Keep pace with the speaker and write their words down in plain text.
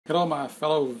Hello my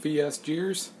fellow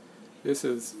VSGers, this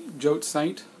is Jote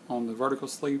Saint on the Vertical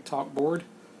Sleeve Talk board.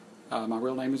 My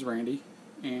real name is Randy,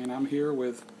 and I'm here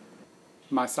with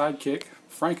my sidekick,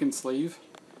 Frankensleeve.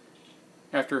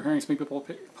 After hearing some people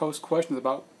post questions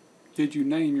about did you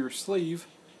name your sleeve,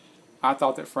 I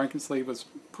thought that Frankensleeve was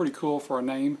pretty cool for a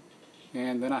name,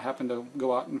 and then I happened to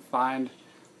go out and find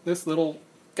this little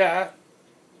guy.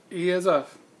 He has a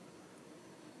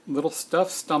little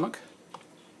stuffed stomach,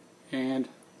 and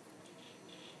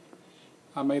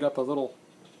I made up a little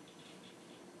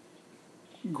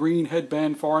green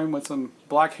headband for him with some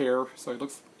black hair, so he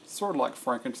looks sort of like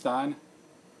Frankenstein.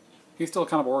 He's still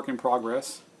kind of a work in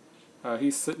progress.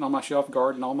 He's sitting on my shelf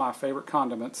guarding all my favorite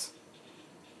condiments.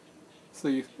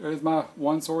 See, there's my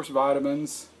One Source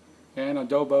vitamins and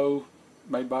adobo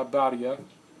made by Badia.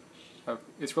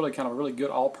 It's really kind of a really good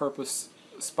all-purpose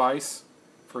spice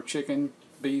for chicken,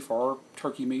 beef, or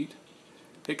turkey meat.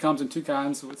 It comes in two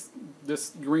kinds. With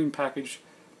this green package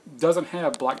doesn't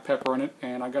have black pepper in it,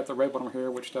 and I got the red one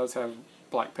here which does have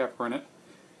black pepper in it,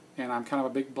 and I'm kind of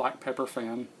a big black pepper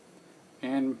fan.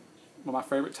 And one of my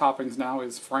favorite toppings now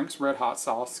is Frank's Red Hot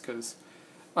Sauce, because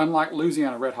unlike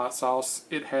Louisiana Red Hot Sauce,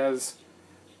 it has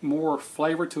more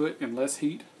flavor to it and less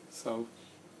heat. So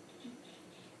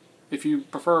if you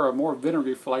prefer a more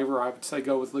vinegary flavor, I would say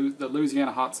go with the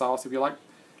Louisiana Hot Sauce. If you like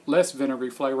less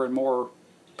vinegary flavor and more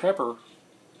pepper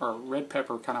or red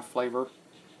pepper kind of flavor,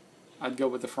 I'd go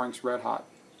with the Frank's Red Hot.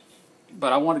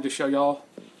 But I wanted to show y'all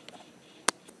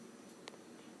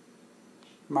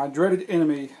my dreaded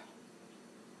enemy,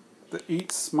 the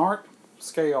EatSmart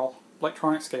scale,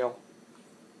 electronic scale.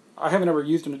 I haven't ever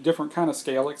used a different kind of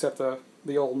scale except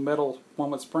the old metal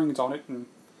one with springs on it, and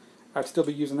I'd still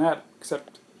be using that,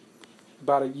 except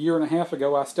about a year and a half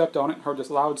ago I stepped on it and heard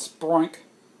this loud sprunk.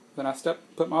 Then I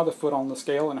put my other foot on the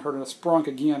scale and heard it sprunk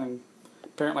again, and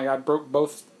apparently I broke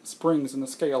both springs in the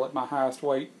scale at my highest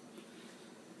weight.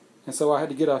 And so I had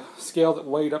to get a scale that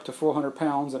weighed up to 400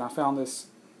 pounds, and I found this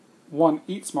one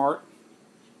EatSmart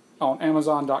on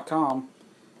Amazon.com,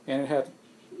 and it had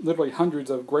literally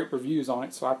hundreds of great reviews on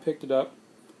it, so I picked it up,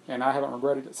 and I haven't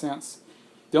regretted it since.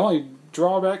 The only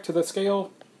drawback to the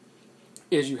scale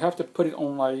is you have to put it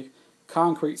on a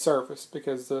concrete surface,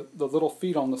 because the little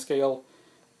feet on the scale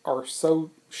are so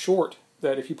short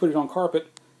that if you put it on carpet,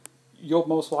 you'll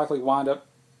most likely wind up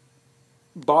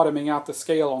bottoming out the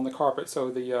scale on the carpet, so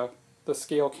the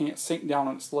scale can't sink down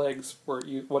on its legs, where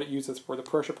what it uses for the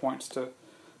pressure points to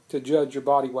judge your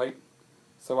body weight.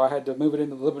 So I had to move it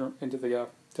into the living room,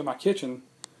 to my kitchen,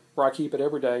 where I keep it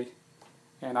every day,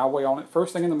 and I weigh on it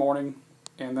first thing in the morning,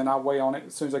 and then I weigh on it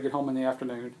as soon as I get home in the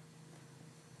afternoon.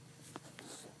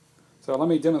 So let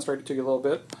me demonstrate it to you a little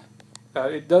bit.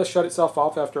 It does shut itself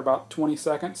off after about 20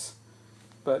 seconds,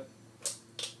 but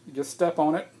you just step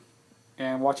on it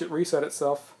and watch it reset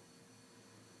itself.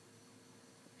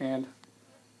 And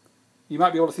you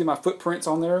might be able to see my footprints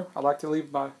on there. I like to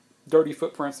leave my dirty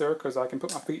footprints there because I can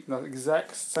put my feet in the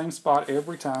exact same spot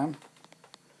every time.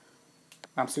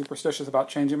 I'm superstitious about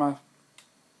changing my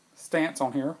stance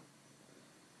on here.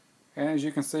 And as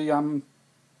you can see, I'm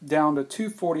down to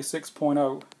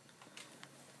 246.0.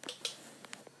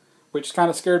 which kind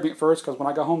of scared me at first, because when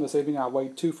I got home this evening I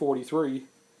weighed 243,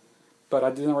 but I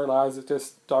didn't realize that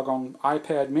this doggone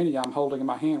iPad mini I'm holding in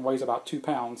my hand weighs about 2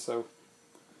 pounds, so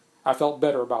I felt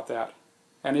better about that.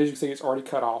 And as you can see, it's already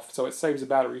cut off, so it saves the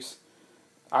batteries.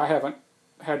 I haven't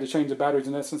had to change the batteries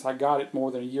in this since I got it more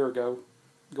than a year ago,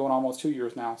 going almost 2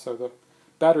 years now, so the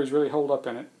batteries really hold up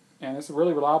in it, and it's a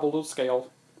really reliable little scale.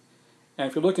 And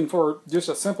if you're looking for just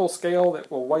a simple scale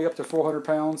that will weigh up to 400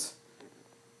 pounds,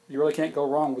 you really can't go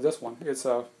wrong with this one. It's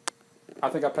I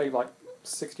think I paid like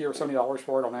 $60 or $70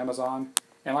 for it on Amazon,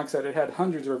 and like I said, it had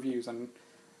hundreds of reviews, and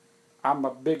I'm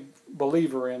a big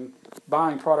believer in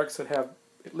buying products that have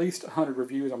at least 100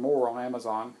 reviews or more on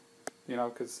Amazon,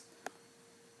 because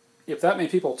if that many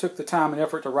people took the time and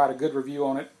effort to write a good review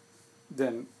on it,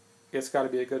 then it's got to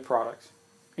be a good product.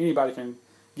 Anybody can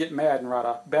get mad and write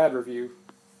a bad review.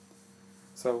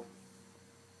 So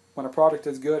when a product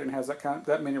is good and has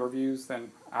that many reviews,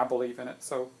 then I believe in it.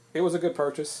 So it was a good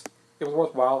purchase. It was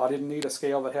worthwhile. I didn't need a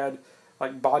scale that had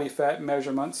like body fat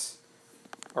measurements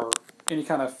or any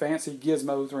kind of fancy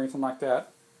gizmos or anything like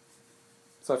that.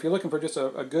 So if you're looking for just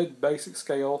a good basic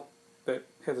scale that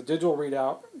has a digital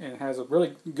readout and has a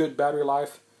really good battery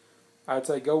life, I'd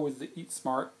say go with the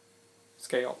EatSmart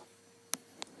scale.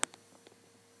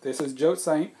 This is Jote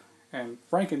Saint and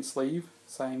Frankensleeve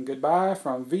saying goodbye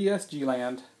from VSG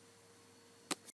Land.